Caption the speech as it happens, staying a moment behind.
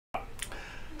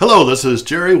Hello, this is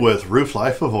Jerry with Roof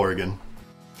Life of Oregon.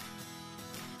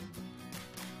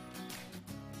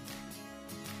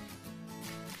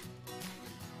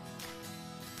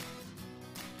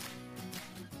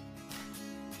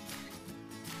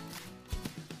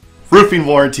 Roofing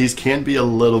warranties can be a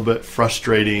little bit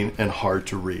frustrating and hard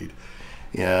to read.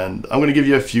 And I'm going to give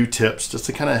you a few tips just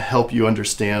to kind of help you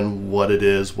understand what it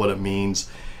is, what it means,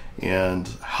 and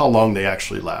how long they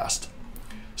actually last.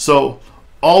 So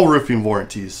all roofing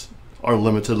warranties are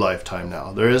limited lifetime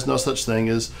now. There is no such thing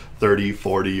as 30,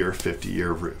 40, or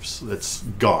 50-year roofs. It's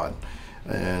gone,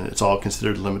 and it's all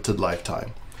considered limited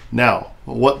lifetime. Now,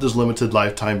 what does limited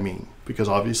lifetime mean? Because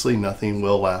obviously nothing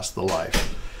will last the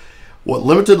life. What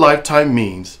limited lifetime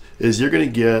means is you're going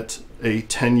to get a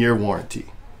 10-year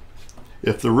warranty.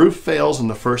 If the roof fails in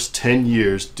the first 10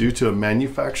 years due to a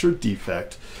manufacturer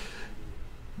defect,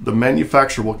 the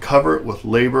manufacturer will cover it with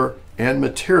labor and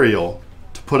material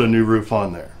to put a new roof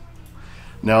on there.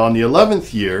 Now on the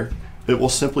 11th year, it will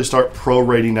simply start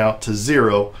prorating out to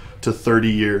 0 to 30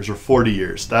 years or 40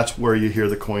 years. That's where you hear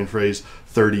the coin phrase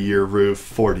 30-year roof,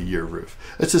 40-year roof.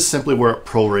 It's just simply where it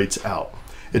prorates out.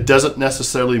 It doesn't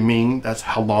necessarily mean that's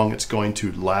how long it's going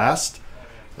to last.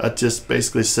 That just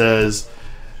basically says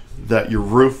that your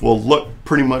roof will look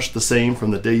pretty much the same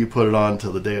from the day you put it on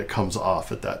till the day it comes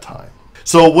off at that time.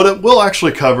 So what it will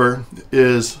actually cover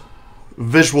is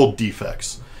visual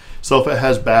defects. So if it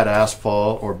has bad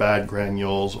asphalt or bad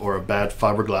granules or a bad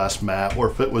fiberglass mat, or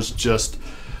if it was just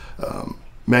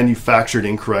manufactured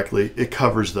incorrectly, it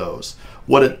covers those.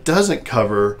 What it doesn't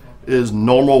cover is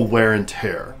normal wear and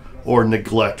tear or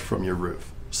neglect from your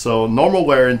roof. So normal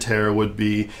wear and tear would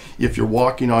be if you're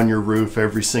walking on your roof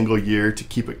every single year to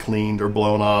keep it cleaned or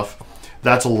blown off.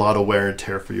 That's a lot of wear and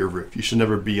tear for your roof. You should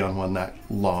never be on one that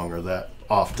long or that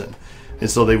often, and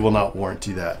so they will not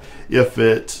warranty that. If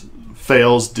it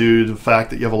fails due to the fact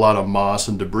that you have a lot of moss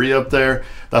and debris up there,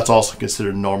 that's also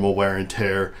considered normal wear and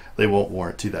tear. They won't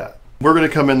warranty that. We're going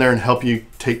to come in there and help you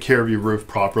take care of your roof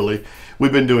properly.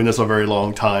 We've been doing this a very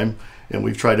long time, and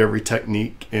we've tried every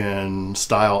technique and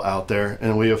style out there,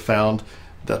 and we have found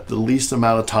that the least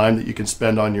amount of time that you can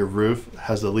spend on your roof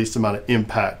has the least amount of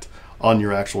impact on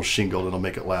your actual shingle. That'll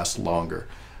make it last longer.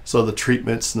 So the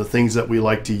treatments and the things that we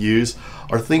like to use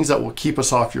are things that will keep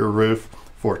us off your roof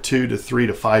for 2 to 3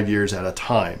 to 5 years at a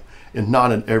time, and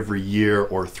not an every year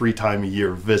or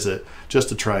 3-time-a-year visit just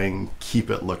to try and keep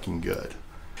it looking good.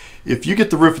 If you get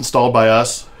the roof installed by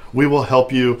us, we will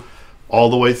help you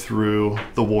all the way through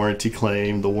the warranty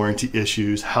claim, the warranty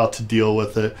issues, how to deal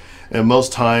with it. And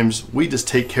most times we just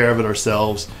take care of it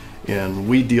ourselves and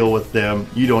we deal with them.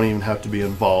 You don't even have to be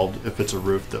involved if it's a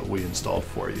roof that we installed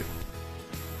for you.